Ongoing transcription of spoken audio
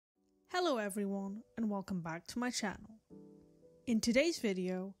Hello everyone and welcome back to my channel. In today's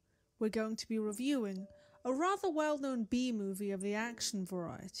video, we're going to be reviewing a rather well-known B-movie of the action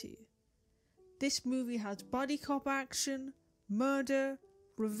variety. This movie has buddy cop action, murder,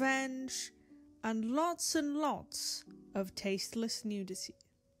 revenge, and lots of tasteless nudity.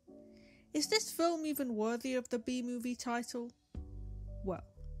 Is this film even worthy of the B-movie title? Well,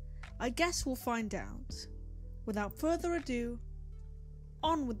 I guess we'll find out. Without further ado,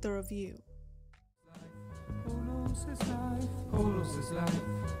 on with the review. Polos is life, Polos is life,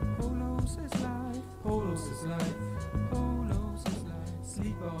 Polos is life, Polos is life, Polos is life,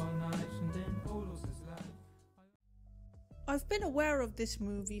 sleep all night and then Polos is life. I've been aware of this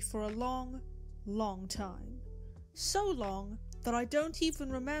movie for a long time. So long that I don't even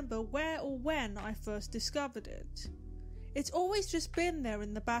remember where or when I first discovered it. It's always just been there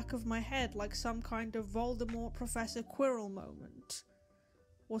in the back of my head like some kind of Voldemort Professor Quirrell moment.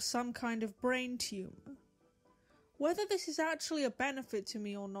 Or some kind of brain tumour. Whether this is actually a benefit to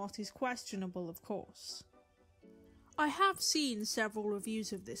me or not is questionable, of course. I have seen several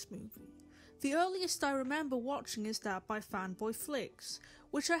reviews of this movie. The earliest I remember watching is that by Fanboy Flicks,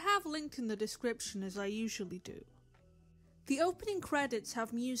 which I have linked in the description as I usually do. The opening credits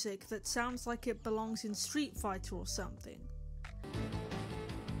have music that sounds like it belongs in Street Fighter or something.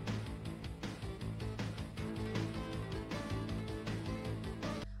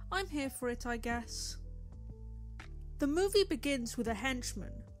 I'm here for it, I guess. The movie begins with a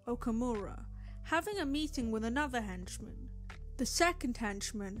henchman, Okamura, having a meeting with another henchman. The second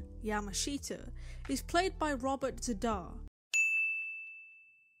henchman, Yamashita, is played by Robert Zadar,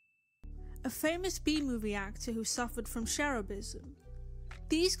 a famous B-movie actor who suffered from cherubism.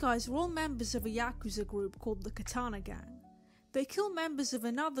 These guys are all members of a Yakuza group called the Katana Gang. They kill members of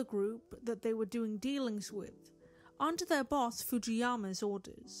another group that they were doing dealings with, under their boss Fujiyama's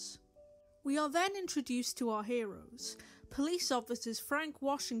orders. We are then introduced to our heroes, police officers Frank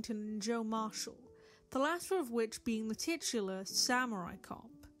Washington and Joe Marshall, the latter of which being the titular samurai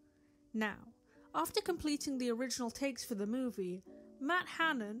cop. Now, after completing the original takes for the movie, Matt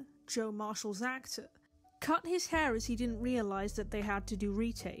Hannon, Joe Marshall's actor, cut his hair as he didn't realise that they had to do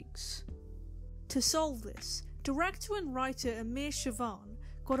retakes. To solve this, director and writer Amir Shavan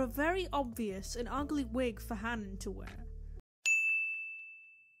got a very obvious and ugly wig for Hannon to wear.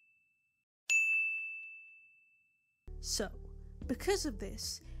 So, because of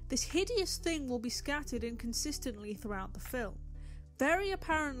this hideous thing will be scattered inconsistently throughout the film, very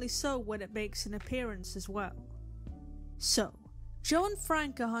apparently so when it makes an appearance as well. So, Joe and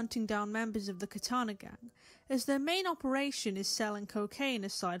Frank are hunting down members of the Katana Gang, as their main operation is selling cocaine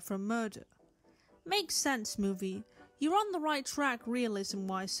aside from murder. Makes sense, movie. You're on the right track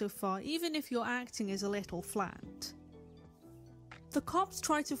realism-wise so far, even if your acting is a little flat. The cops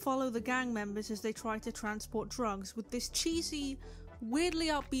try to follow the gang members as they try to transport drugs with this cheesy, weirdly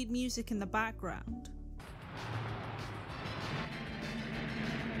upbeat music in the background.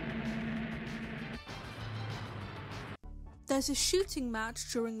 There's a shooting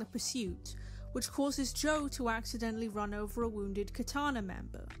match during the pursuit, which causes Joe to accidentally run over a wounded Katana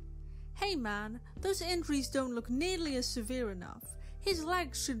member. Hey man, those injuries don't look nearly as severe enough. His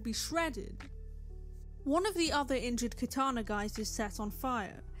legs should be shredded. One of the other injured Katana guys is set on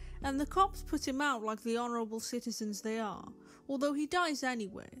fire, and the cops put him out like the honourable citizens they are, although he dies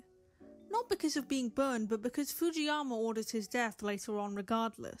anyway. Not because of being burned, but because Fujiyama orders his death later on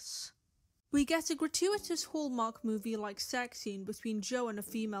regardless. We get a gratuitous Hallmark movie-like sex scene between Joe and a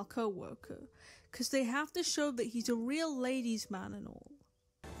female co-worker, cause they have to show that he's a real ladies' man and all.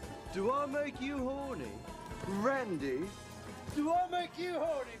 Do I make you horny? Randy? Do I make you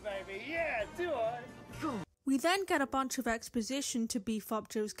horny, baby? Yeah, do I? We then get a bunch of exposition to beef up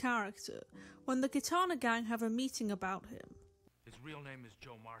Joe's character, when the Katana Gang have a meeting about him. His real name is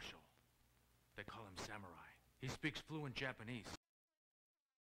Joe Marshall. They call him Samurai. He speaks fluent Japanese.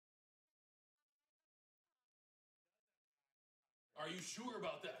 Are you sure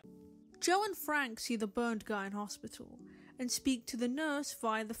about that? Joe and Frank see the burned guy in hospital, and speak to the nurse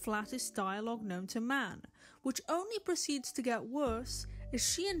via the flattest dialogue known to man, which only proceeds to get worse as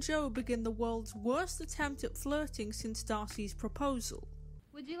she and Joe begin the world's worst attempt at flirting since Darcy's proposal.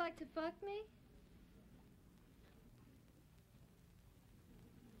 Would you like to fuck me?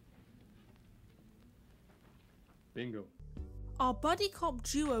 Bingo. Our buddy cop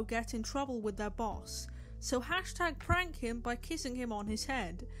duo get in trouble with their boss, so hashtag prank him by kissing him on his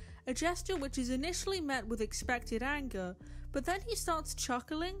head, a gesture which is initially met with expected anger, but then he starts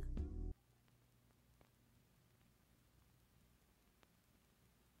chuckling.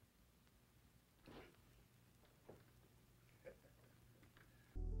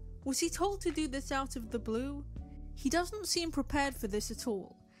 Was he told to do this out of the blue? He doesn't seem prepared for this at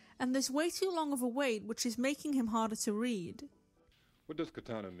all, and there's way too long of a wait which is making him harder to read. What does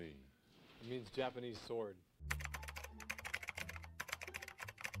katana mean? It means Japanese sword.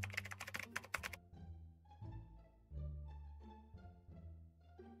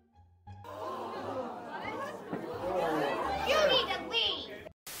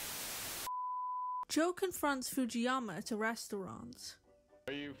 Joe confronts Fujiyama at a restaurant.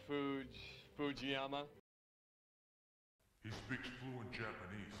 Are you Fujiyama? He speaks fluent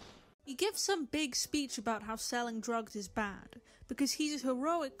Japanese. He gives some big speech about how selling drugs is bad, because he's a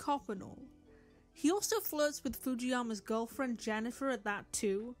heroic cop and all. He also flirts with Fujiyama's girlfriend Jennifer at that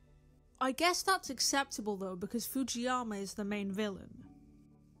too. I guess that's acceptable though, because Fujiyama is the main villain.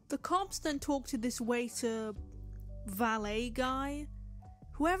 The cops then talk to this waiter... valet guy?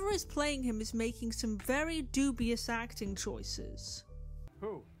 Whoever is playing him is making some very dubious acting choices.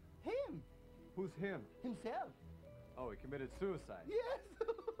 Who? Him. Who's him? Himself. Oh, he committed suicide. Yes.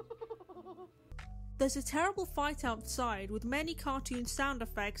 There's a terrible fight outside with many cartoon sound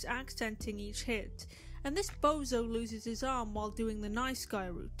effects accenting each hit, and this bozo loses his arm while doing the nice guy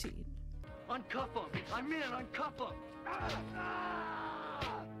routine. Uncuff him! I mean uncuff him!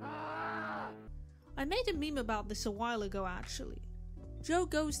 I made a meme about this a while ago actually. Joe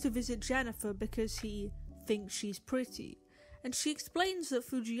goes to visit Jennifer because he thinks she's pretty, and she explains that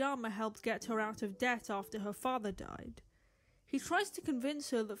Fujiyama helped get her out of debt after her father died. He tries to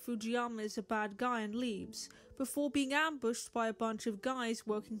convince her that Fujiyama is a bad guy and leaves, before being ambushed by a bunch of guys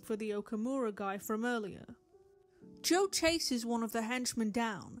working for the Okamura guy from earlier. Joe chases one of the henchmen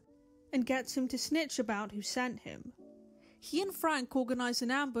down, and gets him to snitch about who sent him. He and Frank organize an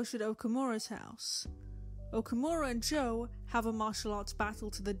ambush at Okamura's house. Okamura and Joe have a martial arts battle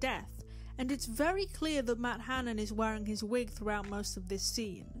to the death, and it's very clear that Matt Hannon is wearing his wig throughout most of this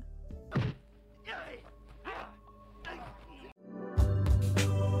scene.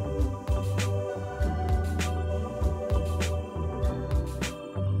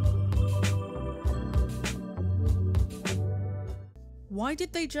 Why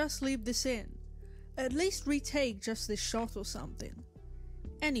did they just leave this in? At least retake just this shot or something.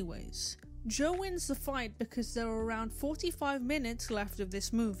 Anyways, Joe wins the fight because there are around 45 minutes left of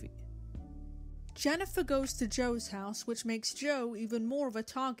this movie. Jennifer goes to Joe's house, which makes Joe even more of a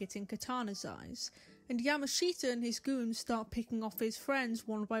target in Katana's eyes, and Yamashita and his goons start picking off his friends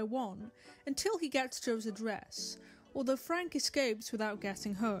one by one, until he gets Joe's address, although Frank escapes without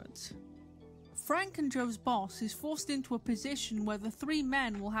getting hurt. Frank and Joe's boss is forced into a position where the three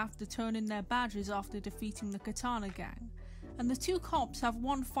men will have to turn in their badges after defeating the Katana gang, and the two cops have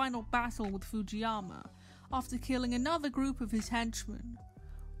one final battle with Fujiyama after killing another group of his henchmen,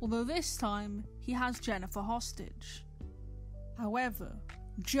 although this time he has Jennifer hostage. However,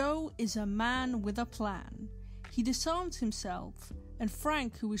 Joe is a man with a plan. He disarms himself, and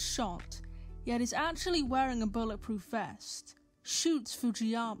Frank, who is shot, yet is actually wearing a bulletproof vest, shoots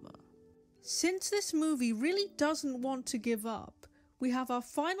Fujiyama. Since this movie really doesn't want to give up, we have our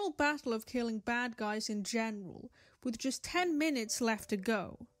final battle of killing bad guys in general, with just 10 minutes left to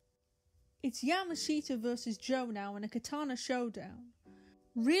go. It's Yamashita versus Joe now in a katana showdown.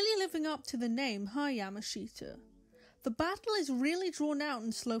 Really living up to the name, huh, Yamashita? The battle is really drawn out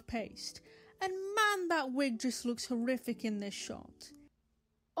and slow-paced, and man, that wig just looks horrific in this shot.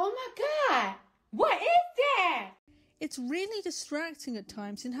 Oh my god! What is that? It's really distracting at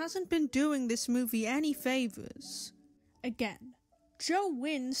times and hasn't been doing this movie any favours. Again, Joe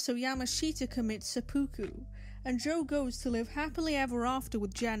wins so Yamashita commits seppuku, and Joe goes to live happily ever after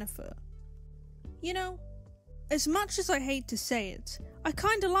with Jennifer. You know, as much as I hate to say it, I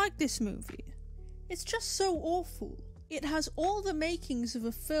kinda like this movie. It's just so awful. It has all the makings of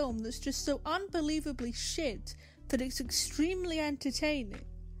a film that's just so unbelievably shit that it's extremely entertaining.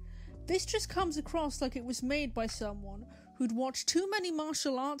 This just comes across like it was made by someone who'd watched too many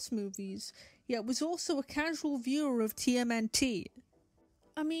martial arts movies, yet was also a casual viewer of TMNT.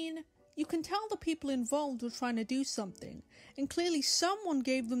 I mean, you can tell the people involved were trying to do something, and clearly someone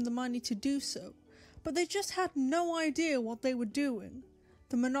gave them the money to do so, but they just had no idea what they were doing.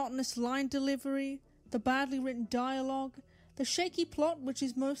 The monotonous line delivery, the badly written dialogue, the shaky plot which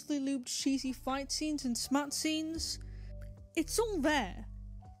is mostly looped cheesy fight scenes and smut scenes. It's all there.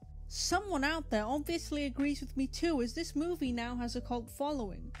 Someone out there obviously agrees with me too, as this movie now has a cult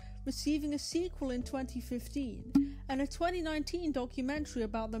following, receiving a sequel in 2015, and a 2019 documentary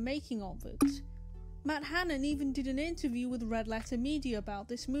about the making of it. Matt Hannon even did an interview with RedLetterMedia about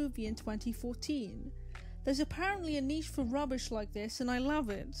this movie in 2014. There's apparently a niche for rubbish like this, and I love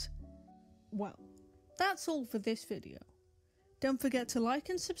it. Well, that's all for this video. Don't forget to like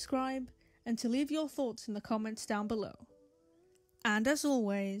and subscribe, and to leave your thoughts in the comments down below. And as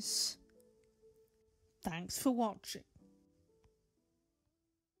always, thanks for watching.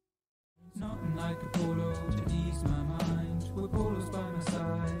 Nothing like a polo to ease my mind. With polos by my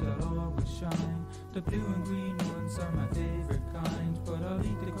side, I'll always shine. The blue and green ones are my favorite kind, but I'll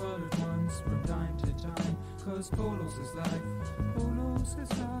eat the colored ones from time to time. Cause polos is life, polos is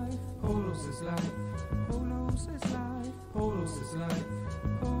life, polos is life, polos is life, polos is life,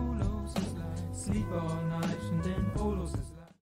 polos is life. Sleep all night and then polos is life.